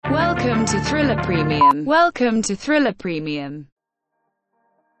Welcome to Thriller Premium. Welcome to Thriller Premium.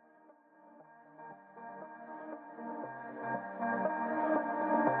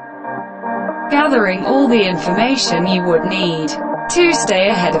 Gathering all the information you would need to stay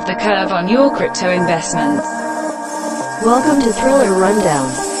ahead of the curve on your crypto investments. Welcome to Thriller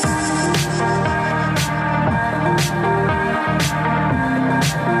Rundown.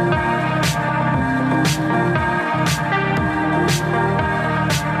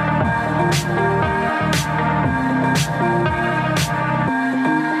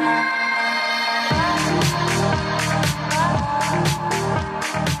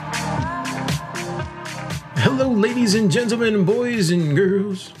 Hello, ladies and gentlemen, boys and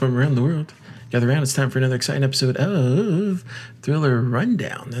girls from around the world. Gather around. It's time for another exciting episode of Thriller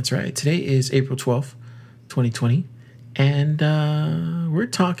Rundown. That's right. Today is April 12th, 2020. And we're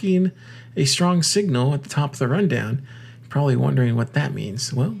talking a strong signal at the top of the rundown. You're probably wondering what that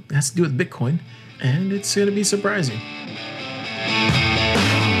means. Well, it has to do with Bitcoin, and it's going to be surprising.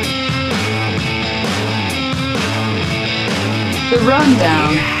 The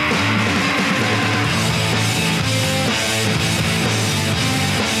Rundown.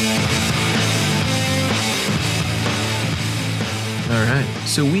 All right,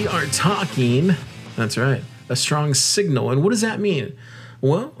 so we are talking, that's right, a strong signal. And what does that mean?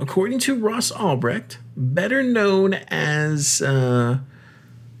 Well, according to Ross Albrecht, better known as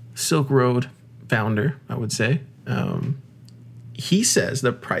Silk Road founder, I would say, he says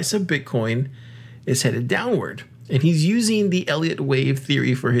the price of Bitcoin is headed downward. And he's using the Elliott wave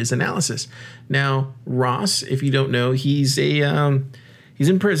theory for his analysis. Now, Ross, if you don't know, he's in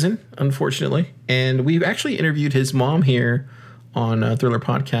prison, unfortunately. And we've actually interviewed his mom here on a Thriller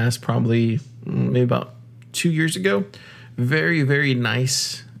podcast, probably maybe about 2 years ago. Very, very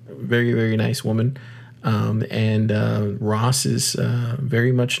nice, very, very nice woman. And Ross is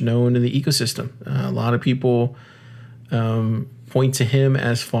very much known in the ecosystem. A lot of people point to him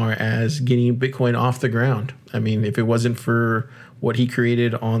as far as getting Bitcoin off the ground. I mean, if it wasn't for what he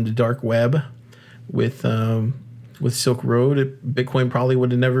created on the dark web with Silk Road, Bitcoin probably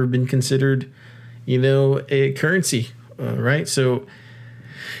would have never been considered, a currency. Right. So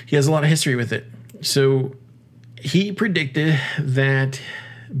he has a lot of history with it. So he predicted that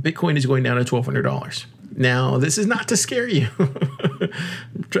Bitcoin is going down to $1,200. Now, this is not to scare you.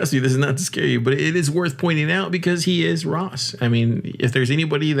 Trust me, this is not to scare you, but it is worth pointing out because he is Ross. I mean, if there's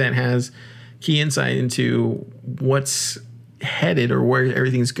anybody that has key insight into what's headed or where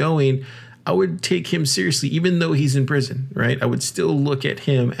everything's going, I would take him seriously, even though he's in prison. Right. I would still look at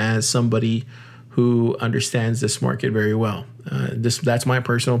him as somebody who understands this market very well. That's my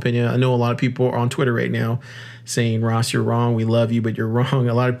personal opinion. I know a lot of people are on Twitter right now saying, Ross, you're wrong. We love you, but you're wrong.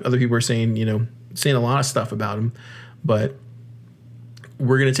 A lot of other people are saying, saying a lot of stuff about him. But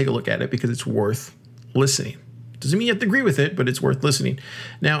we're going to take a look at it because it's worth listening. Doesn't mean you have to agree with it, but it's worth listening.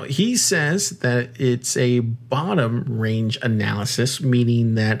 Now, he says that it's a bottom range analysis,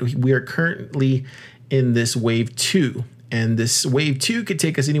 meaning that we are currently in this wave 2. And this wave 2 could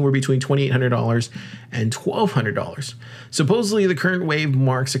take us anywhere between $2,800 and $1,200. Supposedly, the current wave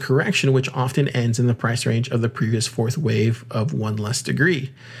marks a correction which often ends in the price range of the previous fourth wave of one less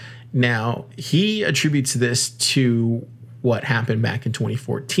degree. Now, he attributes this to what happened back in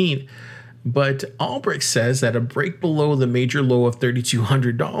 2014. But Albrecht says that a break below the major low of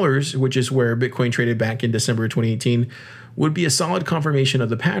 $3,200, which is where Bitcoin traded back in December 2018, would be a solid confirmation of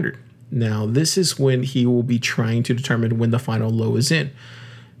the pattern. Now, this is when he will be trying to determine when the final low is in.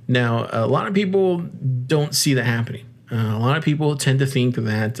 Now, a lot of people don't see that happening. A lot of people tend to think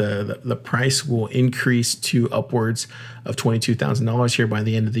that the price will increase to upwards of $22,000 here by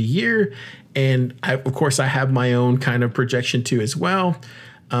the end of the year. And of course, I have my own kind of projection too as well.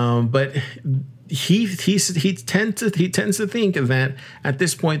 But he tends to think that at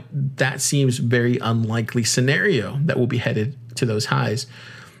this point, that seems very unlikely scenario that will be headed to those highs.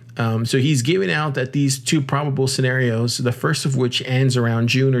 So he's giving out that these two probable scenarios, the first of which ends around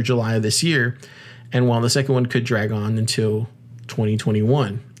June or July of this year, and while the second one could drag on until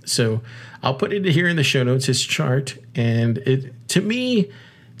 2021. So I'll put it here in the show notes, his chart. And to me,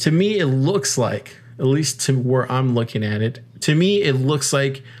 it looks like, at least to where I'm looking at it, to me, it looks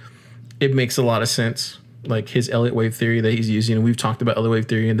like it makes a lot of sense. Like his Elliott wave theory that he's using. And we've talked about Elliott wave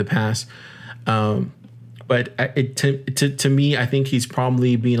theory in the past. But to me, I think he's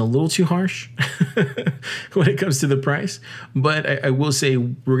probably being a little too harsh when it comes to the price. But I will say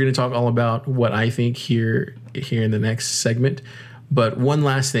we're going to talk all about what I think here in the next segment. But one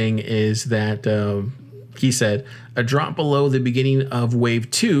last thing is that he said a drop below the beginning of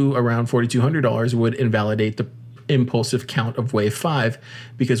wave 2 around $4,200 would invalidate impulsive count of wave 5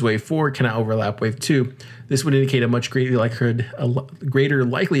 because wave 4 cannot overlap wave 2. This would indicate a much greater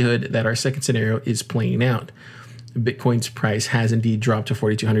likelihood that our second scenario is playing out. Bitcoin's price has indeed dropped to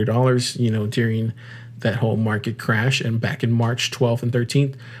 $4,200, during that whole market crash and back in March 12th and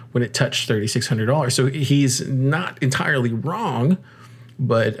 13th when it touched $3,600. So he's not entirely wrong,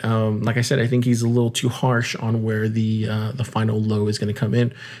 but like I said, I think he's a little too harsh on where the final low is going to come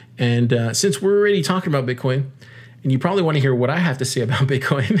in. And since we're already talking about Bitcoin, and you probably want to hear what I have to say about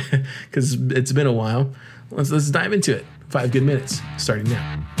Bitcoin because it's been a while, let's dive into it. 5 good minutes starting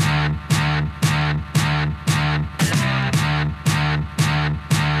now.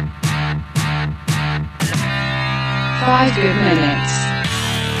 5 good minutes.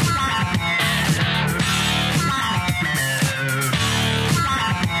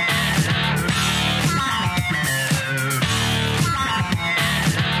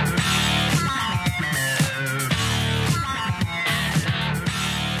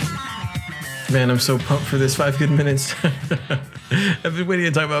 Man, I'm so pumped for this 5 good minutes. I've been waiting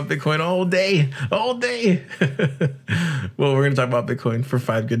to talk about Bitcoin all day. Well, we're going to talk about Bitcoin for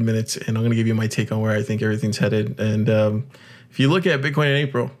 5 good minutes, and I'm going to give you my take on where I think everything's headed. And if you look at Bitcoin in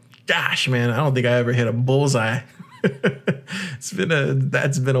April, gosh, man, I don't think I ever hit a bullseye. That's been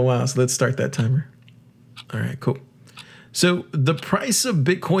a while. So let's start that timer. All right, cool. So the price of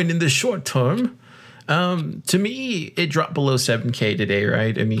Bitcoin in the short term, to me, it dropped below 7K today,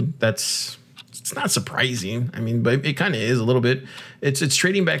 right? I mean, it's not surprising. I mean, but it kind of is a little bit. It's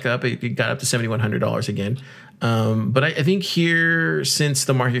trading back up. It got up to $7,100 again. But I think here, since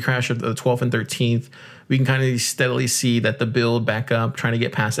the market crash of the 12th and 13th, we can kind of steadily see that the build back up, trying to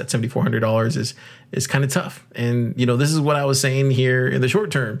get past that $7,400 is kind of tough. And, this is what I was saying here in the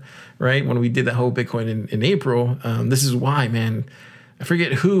short term, right? When we did that whole Bitcoin in April, this is why, man. I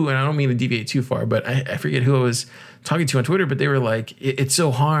forget who, and I don't mean to deviate too far, but I forget who I was talking to on Twitter, but they were like, it's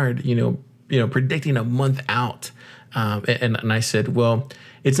so hard, predicting a month out. And I said, well,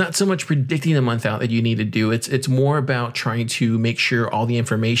 it's not so much predicting a month out that you need to do. It's more about trying to make sure all the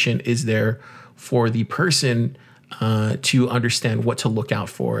information is there for the person to understand what to look out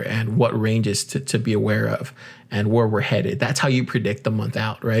for and what ranges to be aware of and where we're headed. That's how you predict the month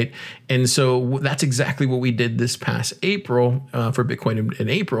out, right? And so that's exactly what we did this past April for Bitcoin in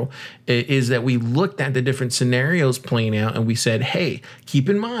April, is that we looked at the different scenarios playing out and we said, hey, keep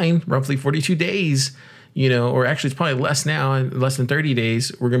in mind, roughly 42 days, or actually it's probably less now, less than 30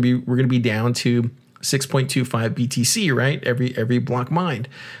 days, we're gonna be down to 6.25 BTC, right? Every block mined.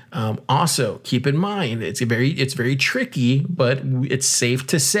 Also, keep in mind, it's very tricky, but it's safe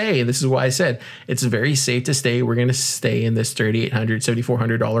to say, and this is why I said it's very safe to say we're going to stay in this $3,800,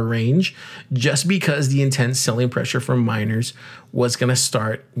 $7,400 range, just because the intense selling pressure from miners was going to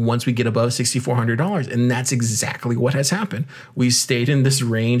start once we get above $6,400, and that's exactly what has happened. We've stayed in this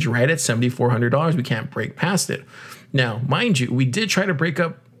range right at $7,400. We can't break past it. Now, mind you, we did try to break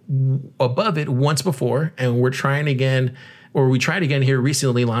up above it once before, and we tried again here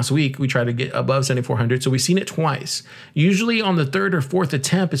recently last week. We tried to get above 7,400, so we've seen it twice. Usually on the third or fourth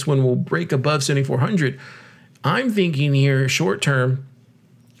attempt is when we'll break above 7,400. I'm thinking here short term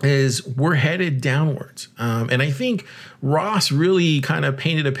is we're headed downwards, and I think Ross really kind of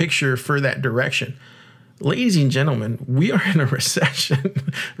painted a picture for that direction. Ladies and gentlemen, we are in a recession,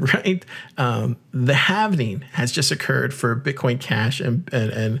 right? The halving has just occurred for Bitcoin Cash and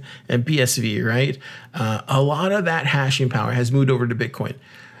BSV, right? A lot of that hashing power has moved over to Bitcoin.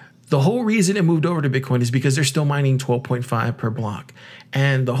 The whole reason it moved over to Bitcoin is because they're still mining 12.5 per block.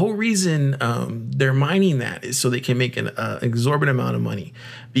 And the whole reason they're mining that is so they can make an exorbitant amount of money.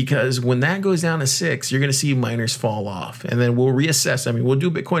 Because when that goes down to 6, you're going to see miners fall off. And then we'll reassess. I mean, we'll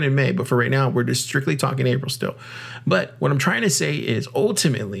do Bitcoin in May, but for right now, we're just strictly talking April still. But what I'm trying to say is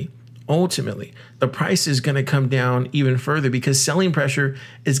ultimately, the price is going to come down even further because selling pressure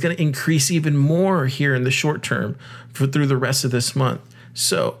is going to increase even more here in the short term through the rest of this month.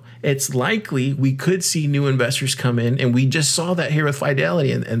 So it's likely we could see new investors come in, and we just saw that here with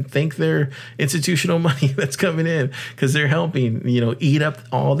Fidelity, and thank their institutional money that's coming in because they're helping, eat up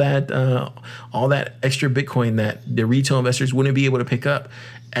all that extra Bitcoin that the retail investors wouldn't be able to pick up.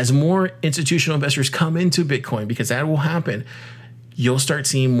 As more institutional investors come into Bitcoin, because that will happen, you'll start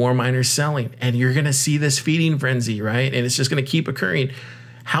seeing more miners selling, and you're going to see this feeding frenzy, right? And it's just going to keep occurring.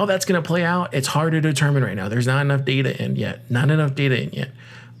 How that's going to play out, it's hard to determine right now. There's not enough data in yet.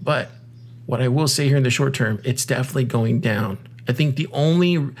 But what I will say here in the short term, it's definitely going down. I think the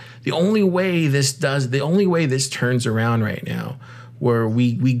only way this turns around right now where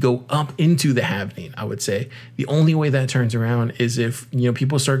we go up into the halving. I would say the only way that turns around is if,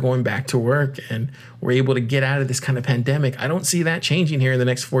 people start going back to work and we're able to get out of this kind of pandemic. I don't see that changing here in the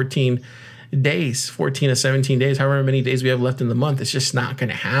next 14 days, 14 to 17 days, however many days we have left in the month. It's just not going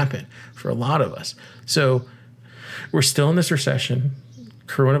to happen for a lot of us. So we're still in this recession.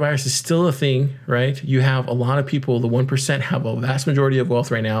 Coronavirus is still a thing, right? You have a lot of people, the 1% have a vast majority of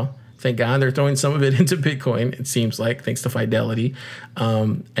wealth right now. Thank God they're throwing some of it into Bitcoin, it seems like, thanks to Fidelity.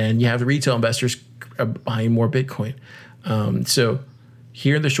 And you have the retail investors buying more Bitcoin. So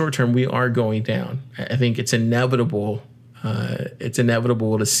here in the short term, we are going down. I think it's inevitable. It's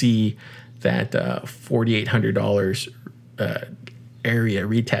inevitable to see that $4,800 area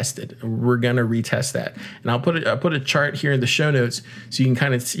retested. We're gonna retest that, and I'll put a chart here in the show notes so you can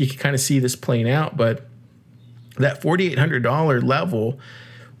kind of see this playing out. But that $4,800 level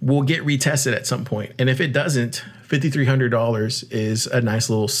will get retested at some point, and if it doesn't, $5,300 is a nice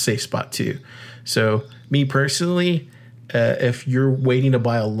little safe spot too. So me personally, if you're waiting to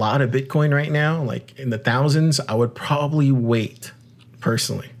buy a lot of Bitcoin right now, like in the thousands, I would probably wait.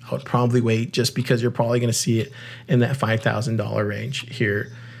 Personally, I would probably wait, just because you're probably going to see it in that $5,000 range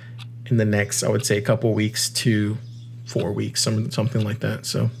here in the next, I would say, a couple weeks to 4 weeks, something like that.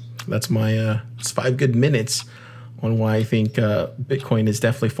 So that's my it's 5 good minutes on why I think Bitcoin is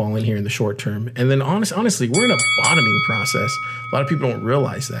definitely falling here in the short term. And then honestly, we're in a bottoming process. A lot of people don't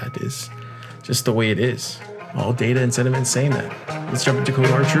realize that is just the way it is. All data and sentiment saying that. Let's jump into Cold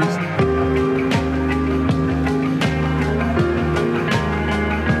Hard Truth.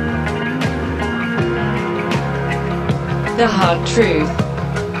 The hard truth.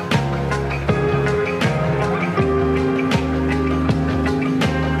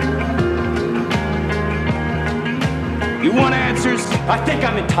 You want answers? I think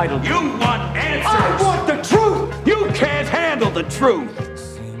I'm entitled. You want answers? I want the truth! You can't handle the truth!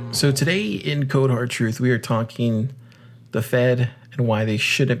 So today in Code Hard Truth, we are talking the Fed and why they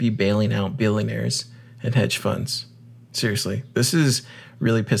shouldn't be bailing out billionaires and hedge funds. Seriously, this has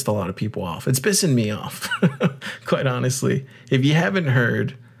really pissed a lot of people off. It's pissing me off, quite honestly. If you haven't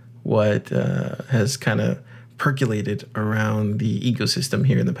heard what has kind of percolated around the ecosystem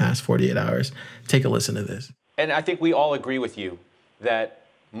here in the past 48 hours, take a listen to this. And I think we all agree with you that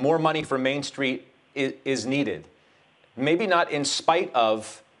more money for Main Street is needed. Maybe not in spite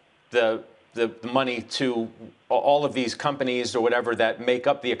of the money to all of these companies or whatever that make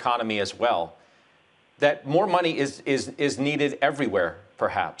up the economy as well. That more money is needed everywhere,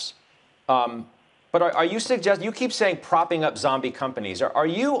 perhaps. But are you suggesting, you keep saying propping up zombie companies. Are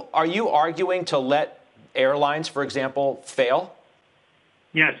you arguing to let airlines, for example, fail?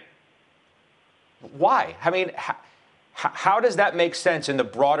 Yes. Why? I mean, how does that make sense in the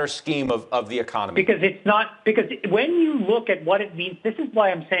broader scheme of the economy? Because when you look at what it means, this is why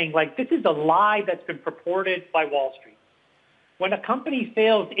I'm saying, this is a lie that's been purported by Wall Street. When a company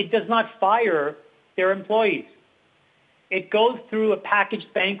fails, it does not fire their employees. It goes through a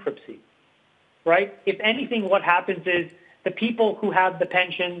packaged bankruptcy, right? If anything, what happens is the people who have the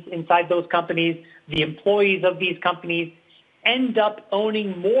pensions inside those companies, the employees of these companies, end up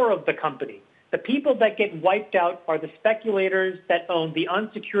owning more of the company. The people that get wiped out are the speculators that own the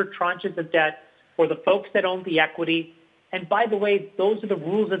unsecured tranches of debt, or the folks that own the equity. And by the way, those are the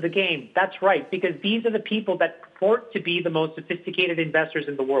rules of the game. That's right, because these are the people that purport to be the most sophisticated investors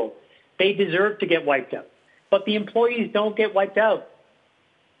in the world. They deserve to get wiped out. But the employees don't get wiped out.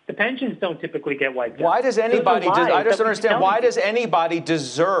 The pensions don't typically get wiped out. Why does anybody, I just don't understand, why does anybody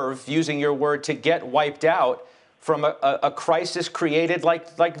deserve, using your word, to get wiped out from a crisis created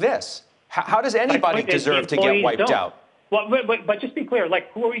like this? How does anybody deserve to get wiped out? Well, but just be clear,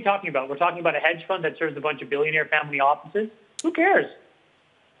 who are we talking about? We're talking about a hedge fund that serves a bunch of billionaire family offices? Who cares?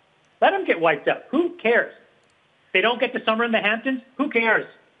 Let them get wiped out. Who cares? They don't get the summer in the Hamptons? Who cares?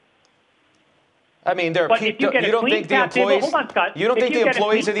 I mean, there are people. You don't think the employees? Hold on, Scott. You don't think the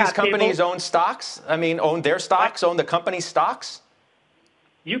employees of these companies own stocks? I mean, own their stocks, own the company's stocks?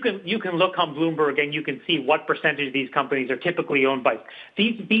 You can look on Bloomberg and you can see what percentage of these companies are typically owned by.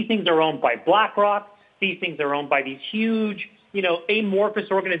 These things are owned by BlackRock. These things are owned by these huge,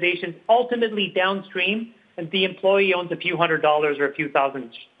 amorphous organizations. Ultimately, downstream, and the employee owns a few $100s or a few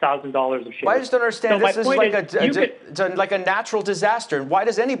 $1,000s of shares. I just don't understand. This is like a natural disaster. Why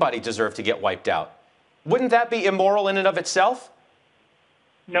does anybody deserve to get wiped out? Wouldn't that be immoral in and of itself?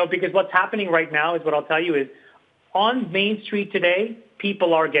 No, because what's happening right now is what I'll tell you is on Main Street today,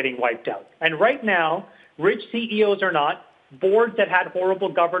 people are getting wiped out. And right now, rich CEOs are not. Boards that had horrible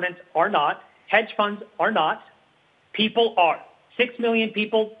governance are not. Hedge funds are not. People are. 6 million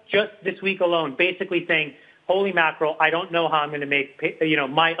people just this week alone basically saying, holy mackerel, I don't know how I'm going to make,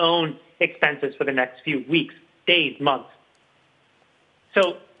 my own expenses for the next few weeks, days, months.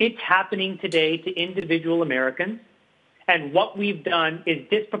 So it's happening today to individual Americans. And what we've done is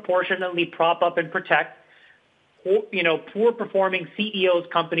disproportionately prop up and protect, poor performing CEOs,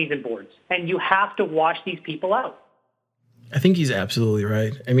 companies, and boards. And you have to wash these people out. I think he's absolutely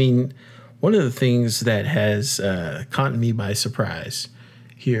right. I mean, one of the things that has caught me by surprise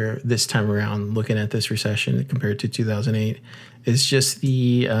here this time around, looking at this recession compared to 2008, is just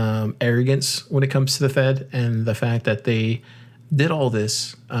the arrogance when it comes to the Fed and the fact that they did all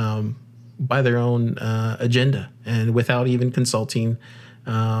this by their own agenda and without even consulting,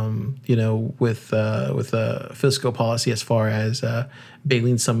 with fiscal policy as far as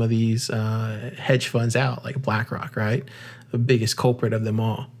bailing some of these hedge funds out, like BlackRock, right? The biggest culprit of them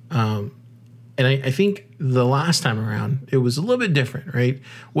all. And I think the last time around, it was a little bit different, right?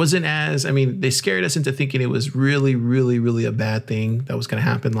 They scared us into thinking it was really, really, really a bad thing that was going to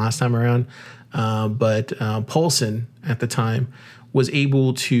happen last time around. But Paulson at the time was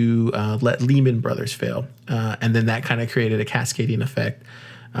able to let Lehman Brothers fail. And then that kind of created a cascading effect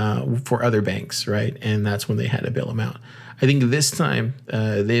for other banks, right? And that's when they had to bail them out. I think this time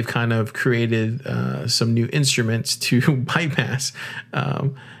they've kind of created some new instruments to bypass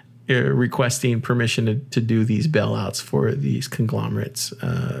requesting permission to do these bailouts for these conglomerates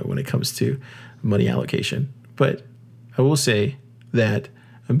when it comes to money allocation. But I will say that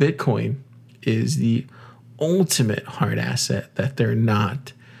Bitcoin is the ultimate hard asset that they're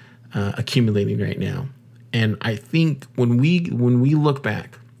not accumulating right now. And I think when we look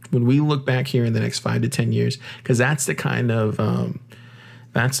back here in the next 5 to 10 years, because that's the kind of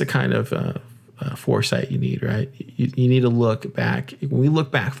foresight you need, right? You need to look back. When we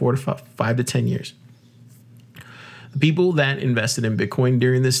look back 5 to 10 years, the people that invested in Bitcoin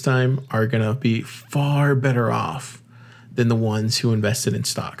during this time are going to be far better off than the ones who invested in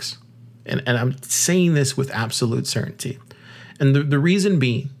stocks. And I'm saying this with absolute certainty. And the reason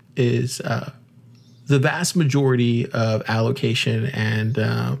being is the vast majority of allocation and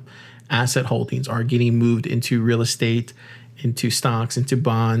asset holdings are getting moved into real estate, into stocks, into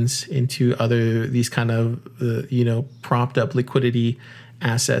bonds, into other these kind of propped up liquidity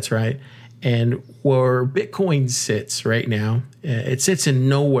assets, right? And where Bitcoin sits right now, it sits in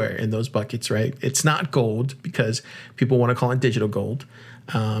nowhere in those buckets, right? It's not gold because people want to call it digital gold.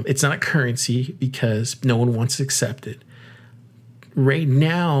 It's not a currency because no one wants to accept it. Right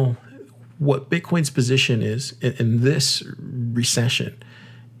now, what Bitcoin's position is in this recession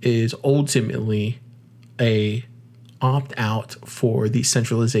is ultimately a opt-out for the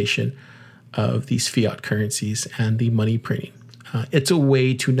centralization of these fiat currencies and the money printing. It's a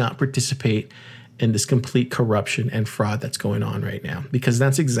way to not participate in this complete corruption and fraud that's going on right now, because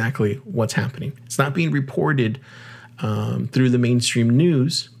that's exactly what's happening. It's not being reported through the mainstream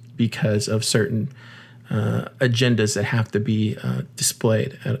news because of certain agendas that have to be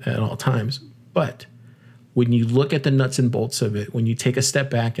displayed at all times. But when you look at the nuts and bolts of it, when you take a step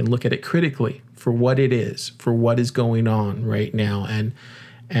back and look at it critically for what it is, for what is going on right now,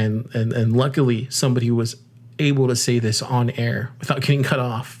 and luckily somebody was able to say this on air without getting cut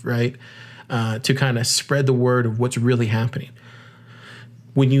off, right? To kind of spread the word of what's really happening.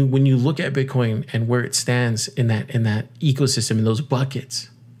 When you look at Bitcoin and where it stands in that ecosystem, in those buckets,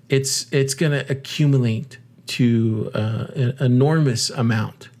 it's going to accumulate to an enormous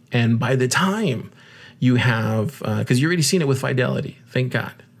amount. And by the time you have, because you're already seeing it with Fidelity, thank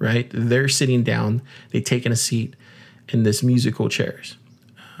God, right? They're sitting down, they've taken a seat in this musical chairs.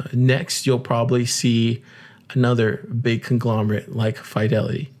 Next, you'll probably see another big conglomerate like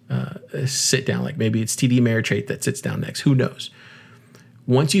Fidelity sit down, like maybe it's TD Ameritrade that sits down next, who knows?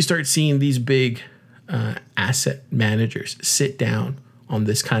 Once you start seeing these big asset managers sit down on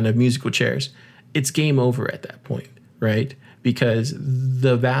this kind of musical chairs, it's game over at that point, right? Because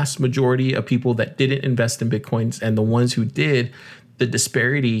the vast majority of people that didn't invest in Bitcoins and the ones who did, the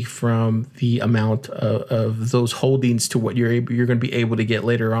disparity from the amount of those holdings to what you're going to be able to get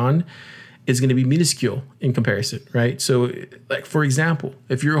later on is going to be minuscule in comparison, right? So, like, for example,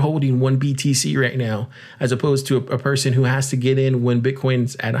 if you're holding one BTC right now, as opposed to a person who has to get in when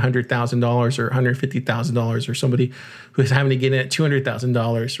Bitcoin's at $100,000 or $150,000, or somebody who's having to get in at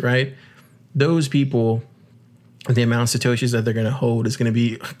 $200,000, right? Those people, the amount of Satoshis that they're going to hold is going to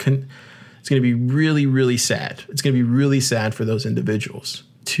be, it's going to be really, really sad. It's going to be really sad for those individuals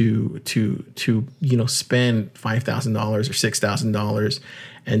to spend $5,000 or $6,000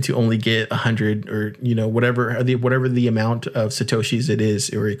 and to only get 100 or whatever the amount of Satoshis it is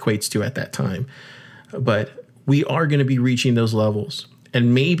or equates to at that time. But we are going to be reaching those levels,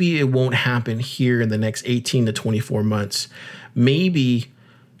 And maybe it won't happen here in the next 18 to 24 months. Maybe,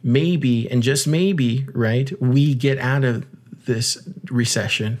 and just maybe, right, we get out of this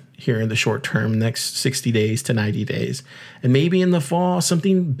recession here in the short term, next 60 days to 90 days. And maybe in the fall,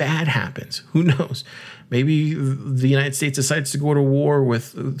 something bad happens. Who knows? Maybe the United States decides to go to war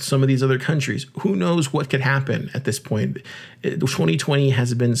with some of these other countries. Who knows what could happen at this point? 2020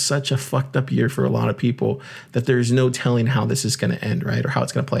 has been such a fucked up year for a lot of people that there's no telling how this is going to end, right? Or how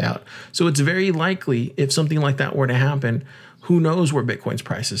it's going to play out. So it's very likely if something like that were to happen, who knows where Bitcoin's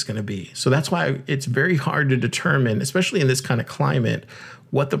price is going to be. So that's why it's very hard to determine, especially in this kind of climate,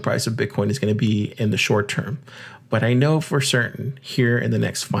 what the price of Bitcoin is going to be in the short term. But I know for certain here in the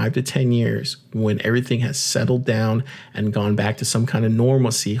next 5 to 10 years, when everything has settled down and gone back to some kind of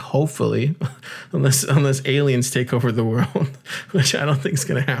normalcy, hopefully, unless aliens take over the world, which I don't think is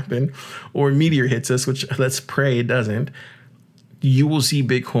going to happen, or a meteor hits us, which let's pray it doesn't, you will see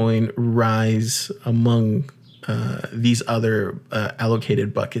Bitcoin rise among these other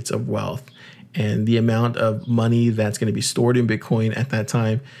allocated buckets of wealth. And the amount of money that's going to be stored in Bitcoin at that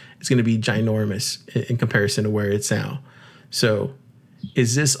time is going to be ginormous in comparison to where it's now. So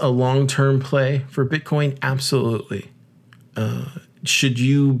is this a long-term play for Bitcoin? Absolutely. Should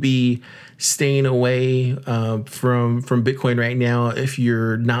you be staying away from Bitcoin right now if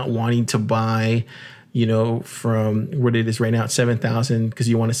you're not wanting to buy, from what it is right now at 7,000 because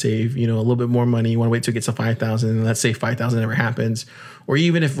you want to save, a little bit more money. You want to wait till it gets to 5,000 and let's say 5,000 never happens. Or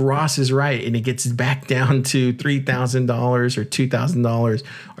even if Ross is right and it gets back down to $3,000 or $2,000,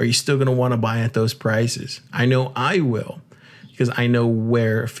 are you still going to want to buy at those prices? I know I will, because I know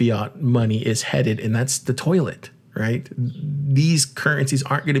where fiat money is headed, and that's the toilet, right? These currencies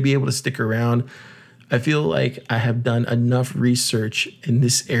aren't going to be able to stick around. I feel like I have done enough research in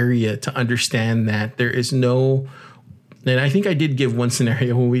this area to understand that there is no, and I think I did give one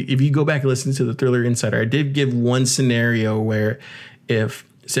scenario if you go back and listen to the Thriller Insider, I did give one scenario where if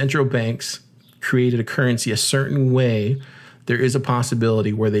central banks created a currency a certain way, there is a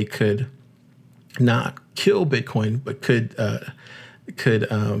possibility where they could not kill Bitcoin, but could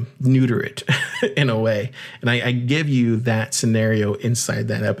neuter it in a way. And I give you that scenario inside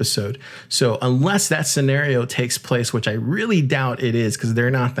that episode. So unless that scenario takes place, which I really doubt it is because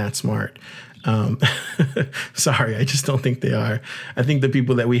they're not that smart. Sorry, I just don't think they are. I think the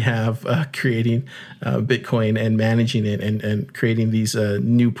people that we have creating Bitcoin and managing it and creating these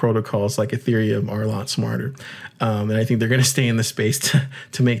new protocols like Ethereum are a lot smarter. And I think they're going to stay in the space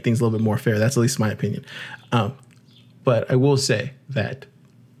to make things a little bit more fair. That's at least my opinion. But I will say that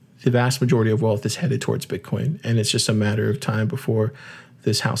the vast majority of wealth is headed towards Bitcoin, and it's just a matter of time before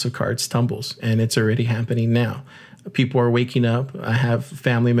this house of cards tumbles, and it's already happening now. People are waking up. I have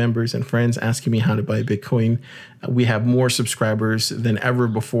family members and friends asking me how to buy Bitcoin. We have more subscribers than ever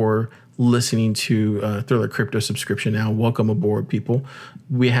before listening to Thriller Crypto subscription now. Welcome aboard, people.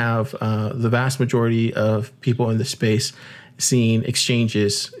 We have the vast majority of people in the space seeing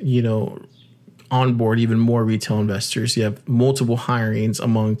exchanges, onboard even more retail investors. You have multiple hirings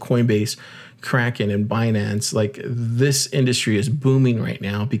among Coinbase, Kraken, and Binance. Like, this industry is booming right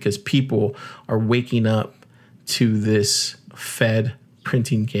now because people are waking up to this Fed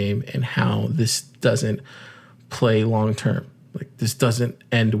printing game and how this doesn't play long term. Like, this doesn't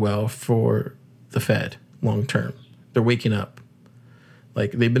end well for the Fed long term. They're waking up.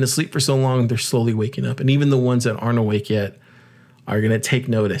 Like, they've been asleep for so long, they're slowly waking up. And even the ones that aren't awake yet are going to take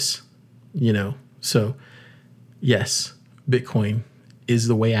notice, So, yes, Bitcoin is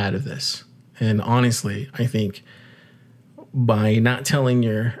the way out of this. And honestly, I think by not telling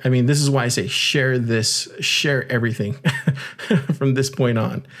this is why I say share everything from this point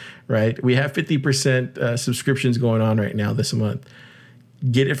on, right? We have 50% subscriptions going on right now this month.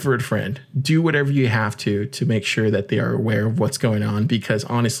 Get it for a friend. Do whatever you have to make sure that they are aware of what's going on, because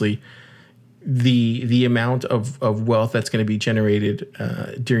honestly, the amount of wealth that's going to be generated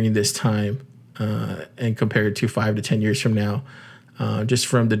during this time and compared to 5 to 10 years from now, just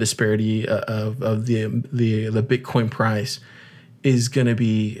from the disparity of the Bitcoin price is going to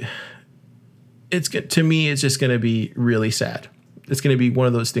be, to me, it's just going to be really sad. It's going to be one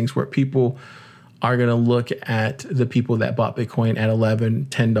of those things where people are going to look at the people that bought Bitcoin at $11,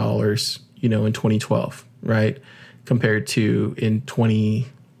 $10, in 2012, right? Compared to in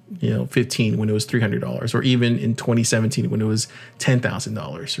 2015 when it was $300, or even in 2017 when it was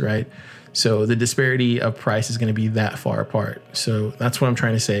 $10,000, right? So the disparity of price is going to be that far apart. So that's what I'm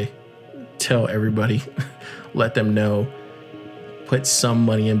trying to say. Tell everybody, let them know, put some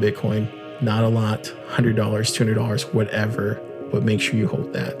money in Bitcoin, not a lot, $100, $200, whatever, but make sure you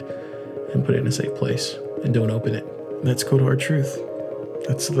hold that and put it in a safe place and don't open it. Let's go to our truth.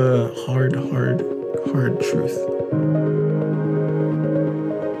 That's the hard truth.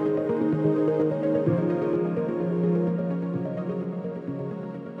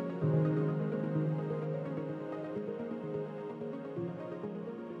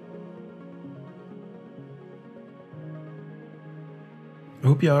 I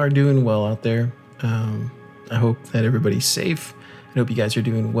hope y'all are doing well out there. I hope that everybody's safe. I hope you guys are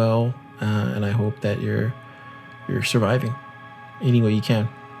doing well, and I hope that you're surviving any way you can.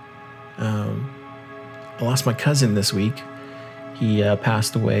 I lost my cousin this week. He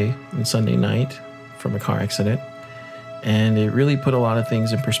passed away on Sunday night from a car accident, and it really put a lot of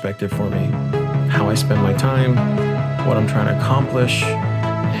things in perspective for me. How I spend my time, what I'm trying to accomplish,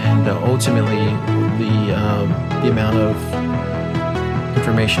 and ultimately the amount of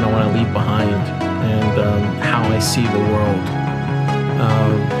information I want to leave behind, and how I see the world.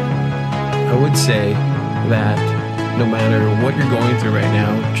 I would say that no matter what you're going through right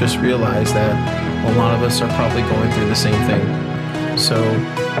now, just realize that a lot of us are probably going through the same thing. So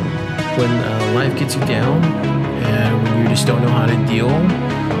when life gets you down, and when you just don't know how to deal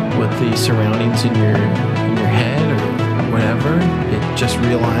with the surroundings in your head or whatever, just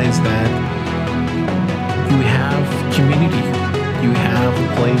realize that you have community. You have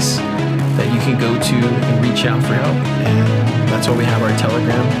a place that you can go to and reach out for help. And that's why we have our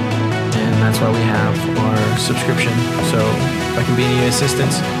Telegram. And that's why we have our subscription. So if I can be any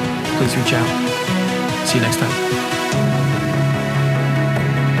assistance, please reach out. See you next time.